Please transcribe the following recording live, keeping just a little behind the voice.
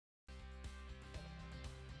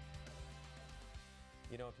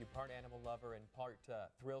You know, if you're part animal lover and part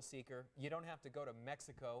thrill seeker, you don't have to go to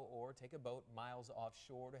Mexico or take a boat miles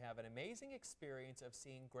offshore to have an amazing experience of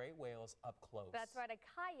seeing gray whales up close. That's right. A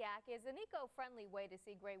kayak is an eco-friendly way to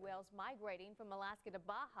see gray whales migrating from Alaska to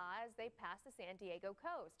Baja as they pass the San Diego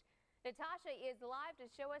coast. Natasha is live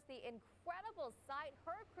to show us the incredible sight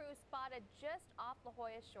her crew spotted just off La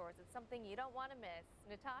Jolla shores. It's something you don't want to miss.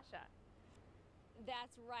 Natasha.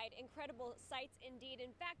 That's right. Incredible sights indeed.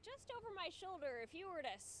 In fact, just over my shoulder, if you were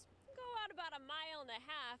to go out about 1.5 miles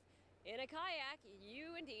in a kayak,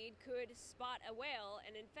 you indeed could spot a whale.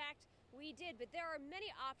 And in fact, we did. But there are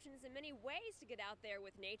many options and many ways to get out there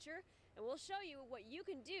with nature. And we'll show you what you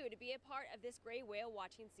can do to be a part of this gray whale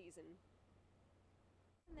watching season.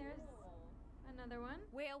 There's another one.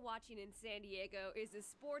 Whale watching in San Diego is a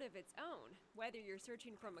sport of its own, whether you're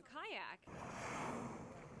searching from a kayak.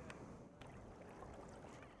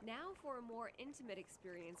 Now for a more intimate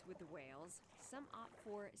experience with the whales, some opt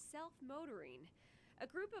for self-motoring. A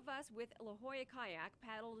group of us with La Jolla Kayak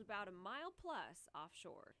paddled about 1 mile plus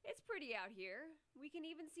offshore. It's pretty out here. We can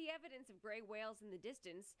even see evidence of gray whales in the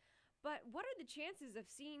distance. But what are the chances of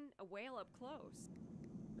seeing a whale up close?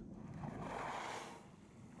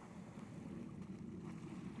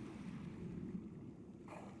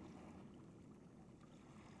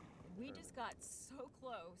 We just got so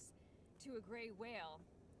close to a gray whale.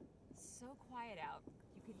 So quiet out.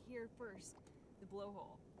 You could hear first the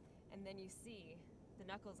blowhole, and then you see the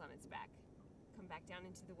knuckles on its back come back down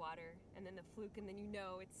into the water, and then the fluke, and then you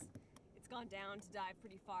know it's gone down to dive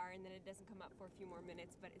pretty far, and then it doesn't come up for a few more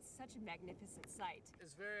minutes. But it's such a magnificent sight.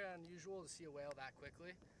 It's very unusual to see a whale that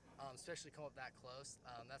quickly, especially come up that close.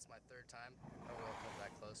 That's my 3rd time a whale come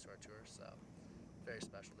that close to our tour, so very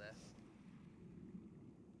special day.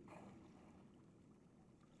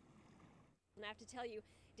 And I have to tell you,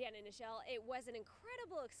 Dan and Michelle, it was an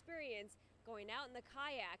incredible experience going out in the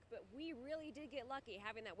kayak, but we really did get lucky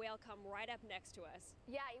having that whale come right up next to us.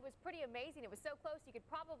 Yeah, it was pretty amazing. It was so close you could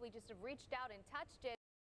probably just have reached out and touched it.